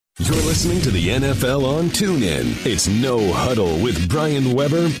You're listening to the NFL on TuneIn. It's No Huddle with Brian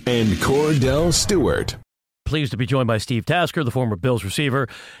Weber and Cordell Stewart. Pleased to be joined by Steve Tasker, the former Bills receiver,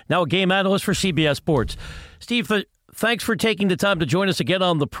 now a game analyst for CBS Sports. Steve, thanks for taking the time to join us again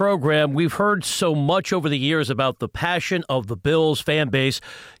on the program. We've heard so much over the years about the passion of the Bills fan base.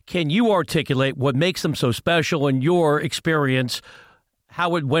 Can you articulate what makes them so special in your experience,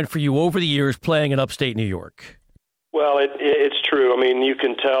 how it went for you over the years playing in upstate New York? Well, it's true. I mean, you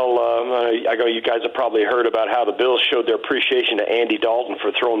can tell, I know you guys have probably heard about how the Bills showed their appreciation to Andy Dalton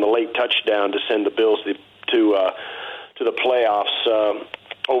for throwing the late touchdown to send the Bills to the playoffs.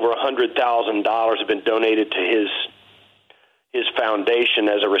 Over $100,000 have been donated to his foundation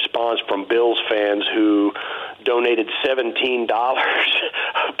as a response from Bills fans who donated $17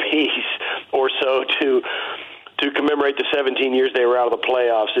 a piece or so to commemorate the 17 years they were out of the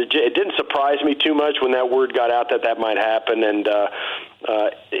playoffs. It didn't surprise me too much when that word got out that might happen, and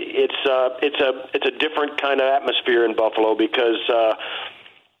it's a different kind of atmosphere in Buffalo because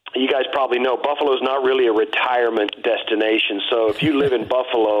you guys probably know Buffalo's not really a retirement destination. So if you live in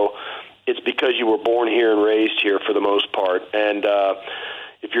Buffalo, it's because you were born here and raised here for the most part, and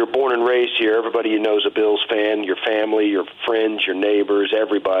if you're born and raised here, everybody you know is a Bills fan, your family, your friends, your neighbors,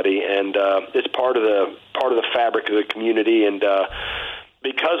 everybody, and it's part of the fabric of the community. And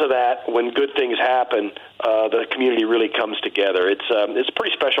because of that, when good things happen, the community really comes together. It's a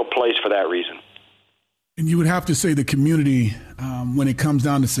pretty special place for that reason. And you would have to say the community, when it comes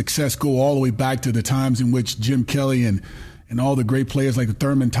down to success, go all the way back to the times in which Jim Kelly and all the great players like the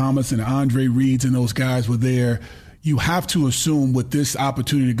Thurman Thomas and Andre Reeds and those guys were there. You have to assume with this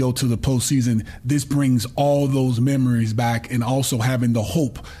opportunity to go to the postseason, this brings all those memories back and also having the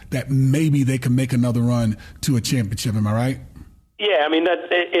hope that maybe they can make another run to a championship. Am I right? Yeah, I mean, they've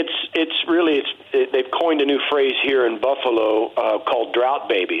coined a new phrase here in Buffalo called drought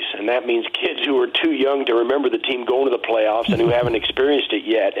babies, and that means kids who are too young to remember the team going to the playoffs and who haven't experienced it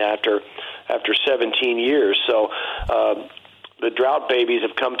yet after 17 years. So the drought babies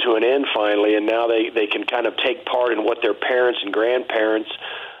have come to an end finally, and now they can kind of take part in what their parents and grandparents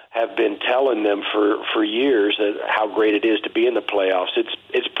have been telling them for years, how great it is to be in the playoffs.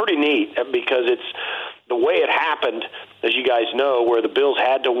 It's pretty neat because it's the way it happened, as you guys know, where the Bills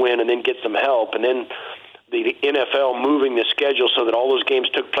had to win and then get some help, and then the NFL moving the schedule so that all those games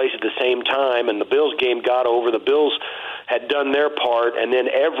took place at the same time, and the Bills game got over. The Bills had done their part, and then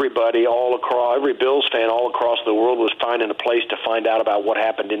every Bills fan all across the world was finding a place to find out about what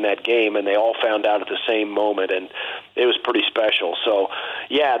happened in that game, and they all found out at the same moment, and it was pretty special. So,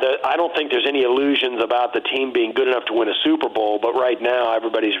 yeah, I don't think there's any illusions about the team being good enough to win a Super Bowl, but right now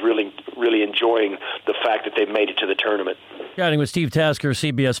everybody's really, really enjoying the fact that they've made it to the tournament. Chatting with Steve Tasker,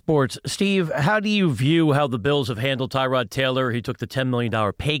 CBS Sports. Steve, how do you view how the Bills have handled Tyrod Taylor? He took the $10 million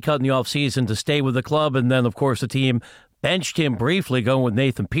pay cut in the offseason to stay with the club, and then, of course, the team benched him briefly, going with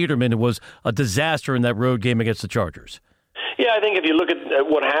Nathan Peterman. It was a disaster in that road game against the Chargers. Yeah, I think if you look at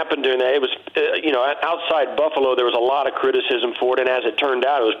what happened during that, it was, outside Buffalo, there was a lot of criticism for it, and as it turned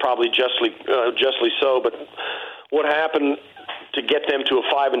out, it was probably justly so. But what happened to get them to a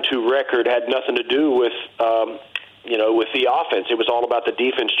 5-2 record had nothing to do with with the offense. It was all about the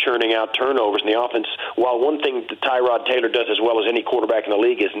defense churning out turnovers. And the offense, while one thing that Tyrod Taylor does as well as any quarterback in the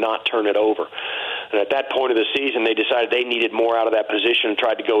league is not turn it over. And at that point of the season, they decided they needed more out of that position and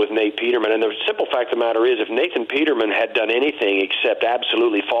tried to go with Nate Peterman. And the simple fact of the matter is, if Nathan Peterman had done anything except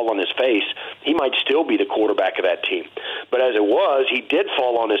absolutely fall on his face, he might still be the quarterback of that team. But as it was, he did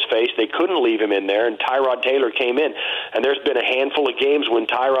fall on his face. They couldn't leave him in there, and Tyrod Taylor came in. And there's been a handful of games when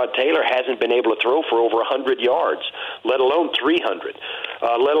Tyrod Taylor hasn't been able to throw for over 100 yards, let alone 300,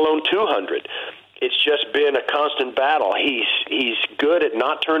 let alone 200. It's just been a constant battle. He's good at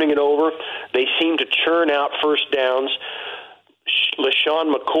not turning it over. They seem to churn out first downs.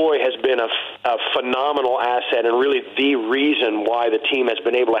 LaShawn McCoy has been a phenomenal asset and really the reason why the team has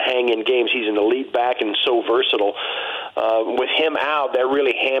been able to hang in games. He's an elite back and so versatile. With him out, that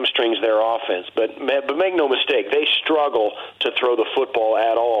really hamstrings their offense. But make no mistake, they struggle to throw the football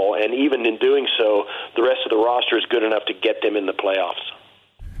at all. And even in doing so, the rest of the roster is good enough to get them in the playoffs.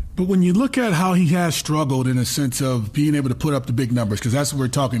 But when you look at how he has struggled in a sense of being able to put up the big numbers, because that's what we're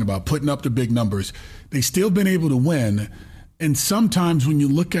talking about, putting up the big numbers, they've still been able to win. And sometimes when you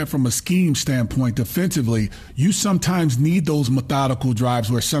look at from a scheme standpoint defensively, you sometimes need those methodical drives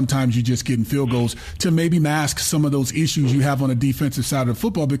where sometimes you're just getting field goals to maybe mask some of those issues you have on the defensive side of the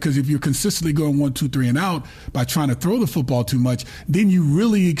football. Because if you're consistently going 1, 2, 3 and out by trying to throw the football too much, then you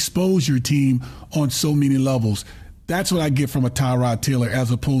really expose your team on so many levels. That's what I get from a Tyrod Taylor as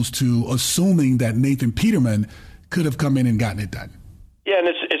opposed to assuming that Nathan Peterman could have come in and gotten it done. Yeah, and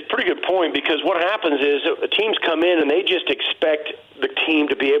it's a pretty good point, because what happens is teams come in and they just expect the team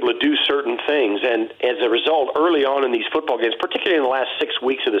to be able to do certain things. And as a result, early on in these football games, particularly in the last 6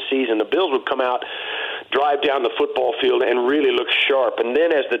 weeks of the season, the Bills would come out, drive down the football field, and really look sharp. And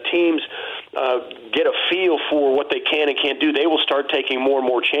then as the teams get a feel for what they can and can't do, they will start taking more and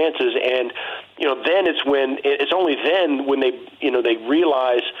more chances. And, then it's only then when they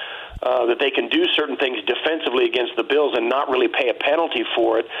realize that they can do certain things defensively against the Bills and not really pay a penalty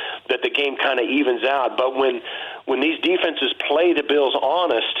for it, that the game kind of evens out. But when these defenses play the Bills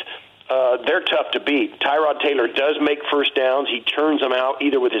honest, they're tough to beat. Tyrod Taylor does make first downs. He turns them out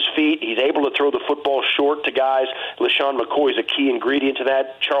either with his feet. He's able to throw the football short to guys. LaShawn McCoy is a key ingredient to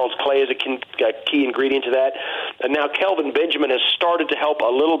that. Charles Clay is a key ingredient to that. And now Kelvin Benjamin has started to help a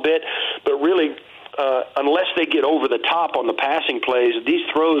little bit, but really, unless they get over the top on the passing plays, these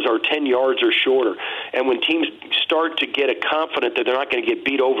throws are 10 yards or shorter. And when teams start to get confident that they're not going to get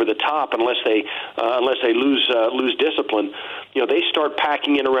beat over the top unless they lose discipline, they start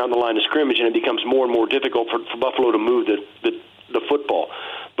packing in around the line of scrimmage, and it becomes more and more difficult for Buffalo to move the football.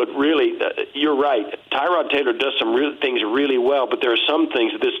 But really, you're right. Tyrod Taylor does some things really well, but there are some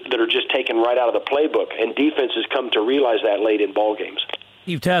things that are just taken right out of the playbook, and defenses come to realize that late in ball games.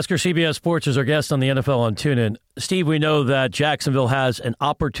 Steve Tasker, CBS Sports, is our guest on the NFL on TuneIn. Steve, we know that Jacksonville has an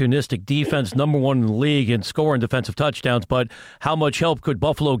opportunistic defense, number one in the league in scoring defensive touchdowns, but how much help could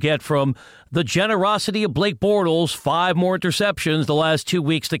Buffalo get from the generosity of Blake Bortles, 5 more interceptions the last 2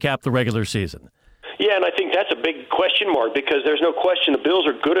 weeks to cap the regular season? Yeah, and I think that's a big question mark, because there's no question the Bills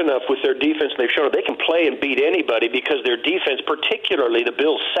are good enough with their defense. They've shown they can play and beat anybody, because their defense, particularly the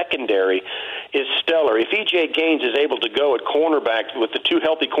Bills' secondary, is stellar. If E.J. Gaines is able to go at cornerback with the 2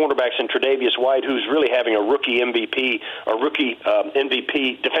 healthy cornerbacks in Tre'Davious White, who's really having a rookie MVP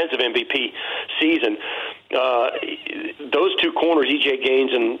defensive MVP season, those 2 corners, E.J.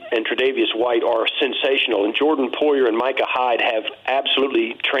 Gaines and Tre'Davious White, are sensational. And Jordan Poyer and Micah Hyde have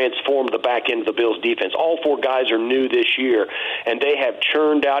absolutely transformed the back end of the Bills' defense. All 4 guys are new this year, and they have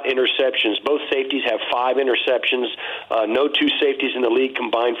churned out interceptions. Both safeties have 5 interceptions. No 2 safeties in the league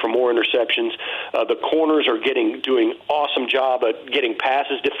combined for more interceptions. The corners are doing awesome job at getting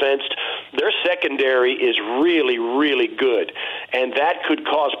passes defensed. Their secondary is really, really good, and that could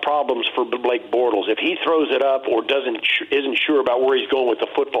cause problems for Blake Bortles. If he throws it up or isn't sure about where he's going with the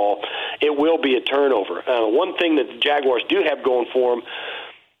football, it will be a turnover. One thing that the Jaguars do have going for them,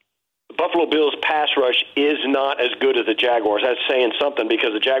 the Buffalo Bills' pass rush is not as good as the Jaguars. That's saying something,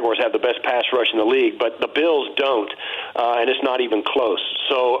 because the Jaguars have the best pass rush in the league, but the Bills don't, and it's not even close.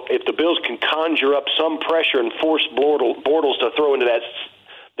 So if the Bills can conjure up some pressure and force Bortles to throw into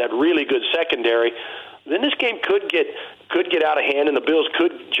that really good secondary, then this game could get out of hand, and the Bills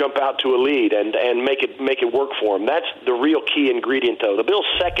could jump out to a lead and make it work for them. That's the real key ingredient, though. The Bills'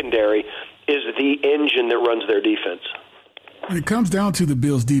 secondary is the engine that runs their defense. When it comes down to the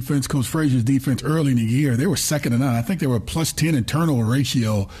Bills' defense, Coach Frazier's defense early in the year, they were second to none. I think they were +10 in turnover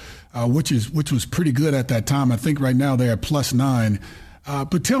ratio, which was pretty good at that time. I think right now they're at +9.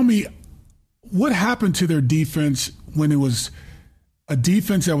 But tell me, what happened to their defense when it was a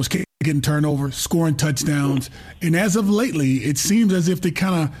defense that was getting turnovers, scoring touchdowns, and as of lately, it seems as if they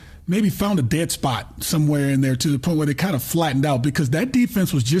kind of maybe found a dead spot somewhere in there, to the point where they kind of flattened out, because that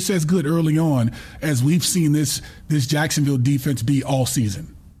defense was just as good early on as we've seen this Jacksonville defense be all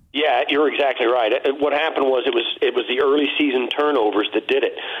season. Yeah, you're exactly right. What happened was it was the early season turnovers that did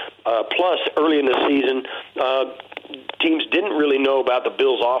it. Plus, early in the season, teams didn't really know about the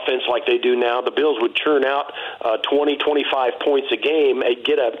Bills' offense like they do now. The Bills would churn out 20, 25 points a game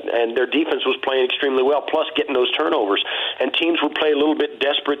and their defense was playing extremely well, plus getting those turnovers. And teams would play a little bit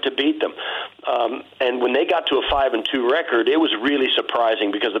desperate to beat them. And when they got to a 5-2 record, it was really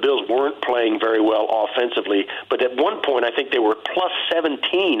surprising, because the Bills weren't playing very well offensively. But at one point, I think they were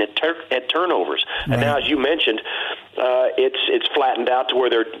 +17 at turnovers. Right. And now, as you mentioned, it's flattened out to where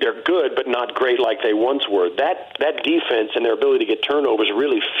they're good but not great like they once were. That defense and their ability to get turnovers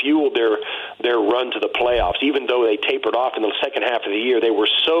really fueled their run to the playoffs. Even though they tapered off in the second half of the year, they were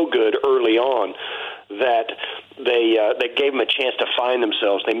so good early on that they gave them a chance to find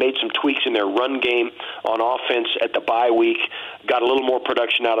themselves. They made some tweaks in their run game on offense at the bye week, got a little more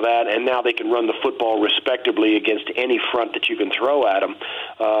production out of that, and now they can run the football respectably against any front that you can throw at them.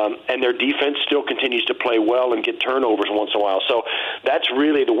 And their defense still continues to play well and get turnovers once in a while. So that's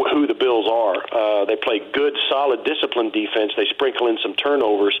really who the Bills are. They play good, solid, disciplined defense. They sprinkle in some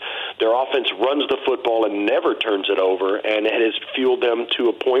turnovers. Their offense runs the football and never turns it over, and it has fueled them to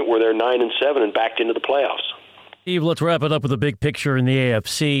a point where they're 9-7 and backed into the playoffs. Steve, let's wrap it up with a big picture in the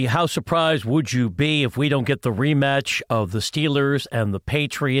AFC. How surprised would you be if we don't get the rematch of the Steelers and the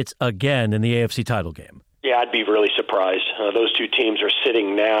Patriots again in the AFC title game? Yeah, I'd be really surprised. Those two teams are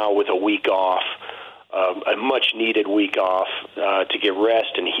sitting now with a week off, a much-needed week off to get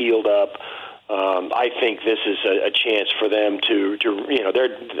rest and healed up. I think this is a chance for them to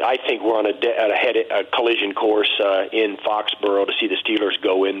I think we're on a collision course in Foxborough to see the Steelers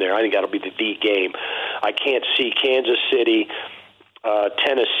go in there. I think that'll be the game. I can't see Kansas City,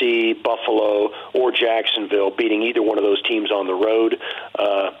 Tennessee, Buffalo, or Jacksonville beating either one of those teams on the road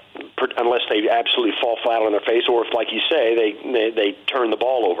unless they absolutely fall flat on their face, or if, like you say, they turn the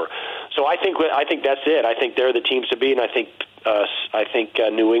ball over. So I think that's it. I think they're the teams to beat, and I think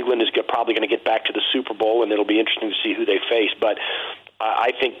New England is probably going to get back to the Super Bowl, and it'll be interesting to see who they face. But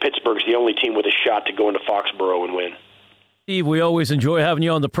I think Pittsburgh's the only team with a shot to go into Foxborough and win. Steve, we always enjoy having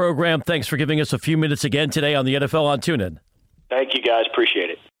you on the program. Thanks for giving us a few minutes again today on the NFL on TuneIn. Thank you, guys.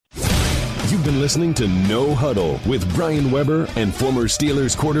 Appreciate it. You've been listening to No Huddle with Brian Weber and former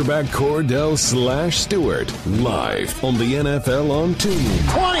Steelers quarterback Cordell /Stewart, live on the NFL on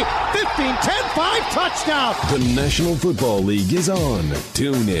TuneIn. 20, 15, 10, 5, touchdown. The National Football League is on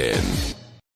TuneIn.